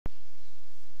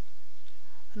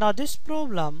Now this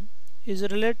problem is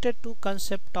related to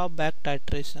concept of back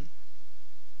titration.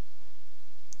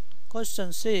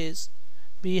 Question says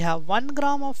we have 1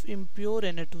 gram of impure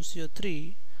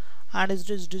Na2CO3 and it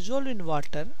is dissolved in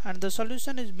water and the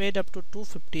solution is made up to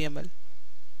 250 ml.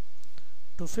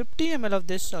 To 50 ml of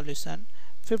this solution,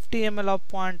 50 ml of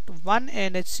 0.1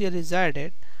 NaHCl is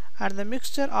added and the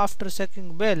mixture after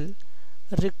sucking well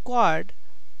required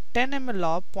 10 ml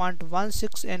of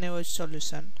 0.16 NaOH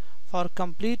solution for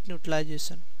complete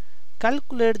neutralization.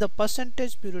 Calculate the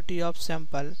percentage purity of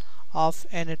sample of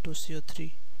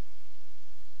Na2CO3.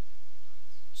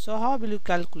 So how will you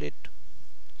calculate?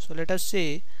 So let us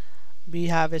say we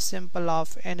have a sample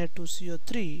of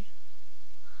Na2CO3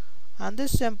 and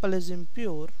this sample is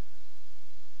impure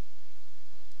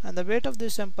and the weight of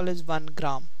this sample is 1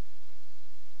 gram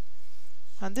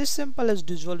and this sample is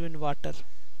dissolved in water.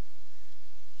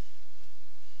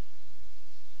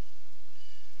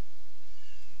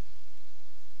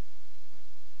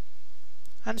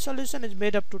 And solution is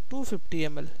made up to 250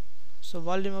 ml. So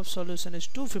volume of solution is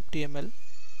 250 ml.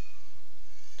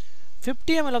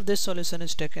 50 ml of this solution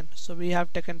is taken. So we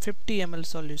have taken 50 ml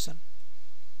solution.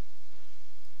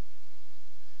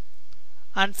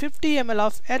 And 50 ml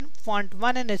of 0.1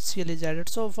 NaHCl is added.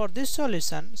 So for this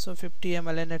solution, so 50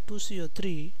 ml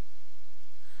Na2CO3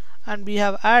 and we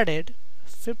have added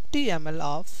 50 ml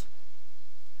of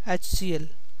HCl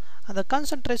and the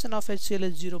concentration of HCl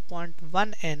is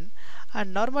 0.1 N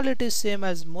and normally it is same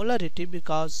as molarity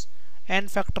because N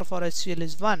factor for HCl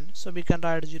is 1, so we can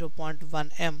write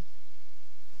 0.1 M.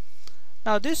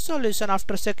 Now this solution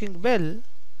after sucking well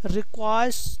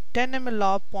requires 10 ml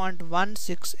of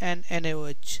 0.16 N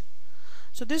NaOH.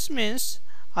 So this means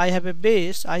I have a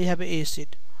base, I have a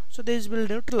acid. So these will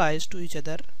neutralize to each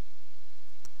other.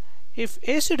 If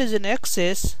acid is in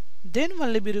excess, then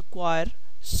only we require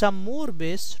some more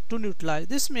base to neutralize.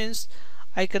 This means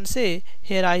I can say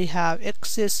here I have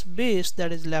excess base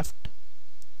that is left.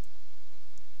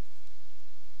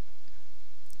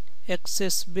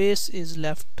 Excess base is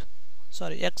left.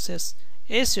 Sorry, excess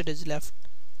acid is left.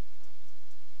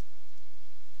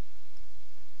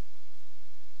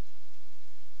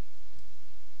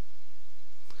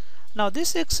 Now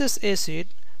this excess acid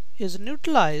is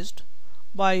neutralized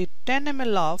by 10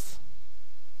 ml of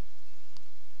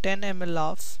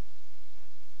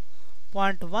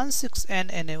 0.16 N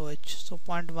NaOH, so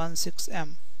 0.16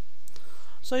 M.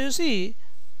 So you see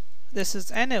this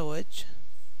is NaOH.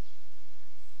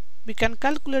 We can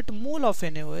calculate mole of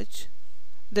NaOH.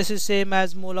 This is same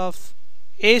as mole of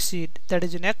acid that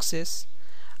is in excess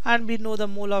and we know the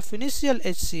mole of initial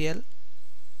HCl.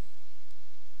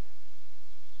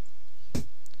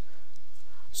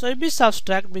 So if we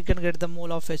subtract we can get the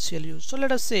mole of HCl used. So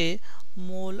let us say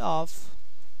mole of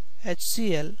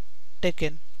HCl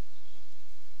taken.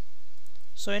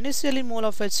 So initially mole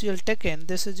of HCl taken,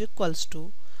 this is equals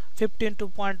to 50 into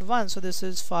 0.1, so this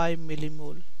is 5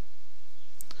 millimole.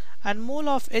 And mole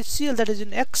of HCl that is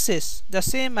in excess, the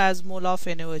same as mole of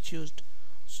NaOH used.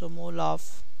 So mole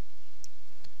of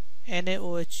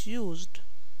NaOH used,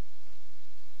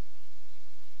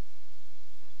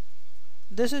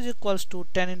 this is equals to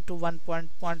 10 into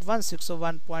 1.16, so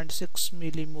 1.6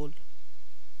 millimole.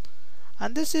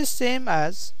 And this is same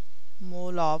as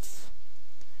mole of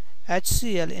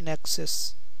HCl in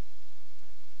excess.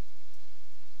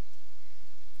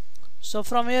 So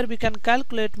from here we can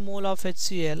calculate mole of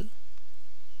HCl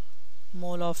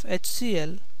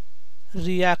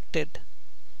reacted.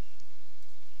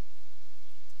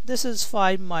 This is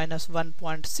 5 minus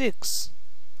 1.6.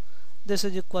 This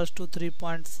is equals to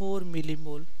 3.4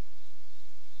 millimole.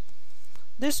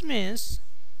 This means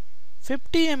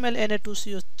 50 ml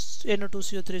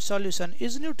Na2CO3 solution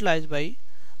is neutralized by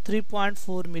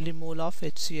 3.4 millimole of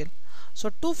HCl. So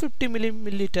 250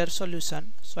 milliliter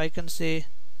solution, so I can say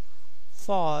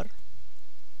for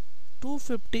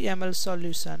 250 ml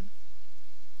solution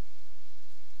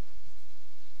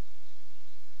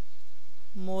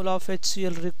mole of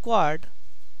HCl required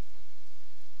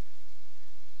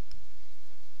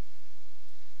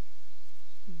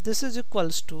this is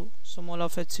equals to, so mole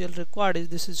of HCl required is,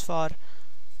 this is for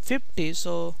 50,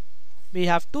 so we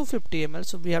have 250 ml,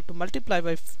 so we have to multiply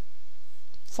by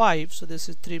 5, so this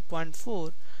is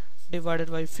 3.4 divided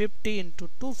by 50 into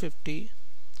 250.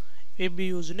 If we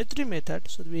use unitary method,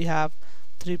 so we have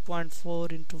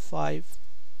 3.4 into 5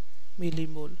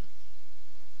 millimole.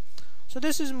 So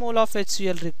this is mole of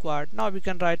HCl required. Now we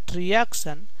can write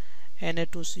reaction.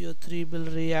 Na2CO3 will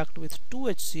react with 2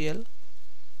 HCl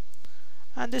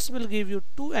and this will give you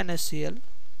 2 NaCl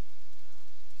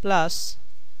plus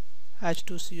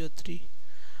H2CO3.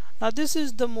 Now this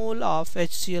is the mole of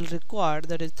HCl required,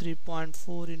 that is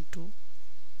 3.4 into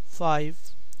 5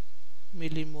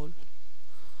 millimole.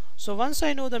 So once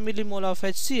I know the millimole of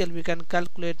HCl, we can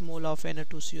calculate mole of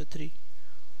Na2CO3.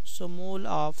 So mole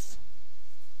of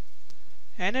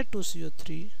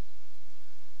Na2CO3,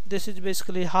 this is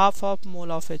basically half of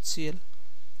mole of HCl,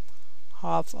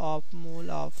 half of mole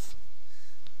of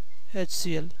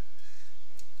HCl.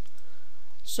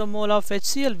 So mole of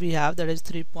HCl we have, that is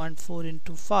 3.4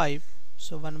 into 5,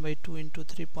 so 1 by 2 into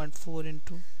 3.4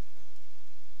 into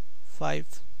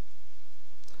 5.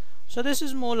 So this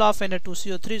is mole of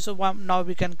Na2CO3. So now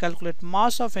we can calculate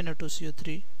mass of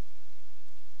Na2CO3.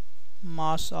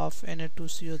 Mass of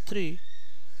Na2CO3,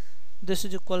 this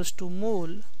is equals to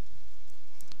mole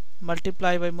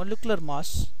multiplied by molecular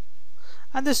mass,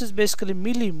 and this is basically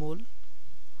millimole.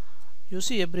 You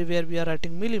see everywhere we are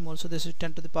writing millimole, so this is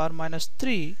 10 to the power minus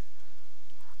 3,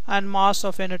 and mass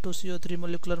of Na2CO3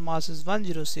 molecular mass is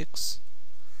 106.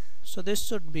 So this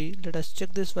should be, let us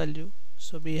check this value.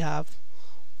 So we have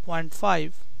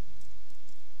 0.5,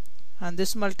 and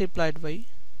this multiplied by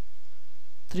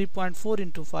 3.4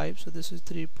 into 5, so this is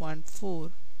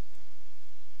 3.4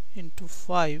 into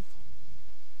 5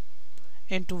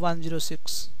 into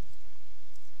 106,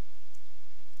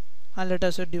 and let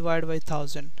us say divide by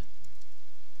 1000.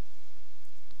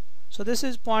 So this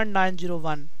is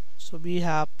 0.901. So we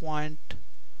have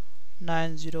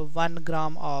 0.901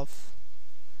 gram of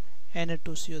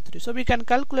Na2CO3. So we can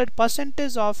calculate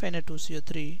percentage of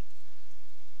Na2CO3.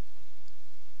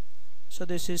 So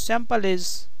this is sample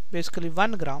is basically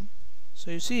 1 gram.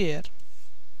 So you see here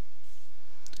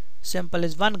sample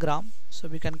is 1 gram. So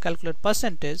we can calculate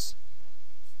percentage.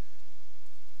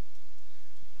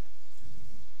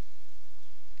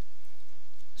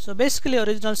 So basically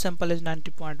original sample is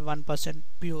 90.1%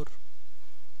 pure.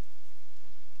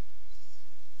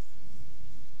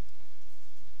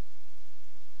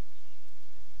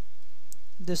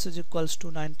 This is equals to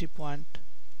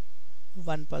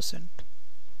 90.1%.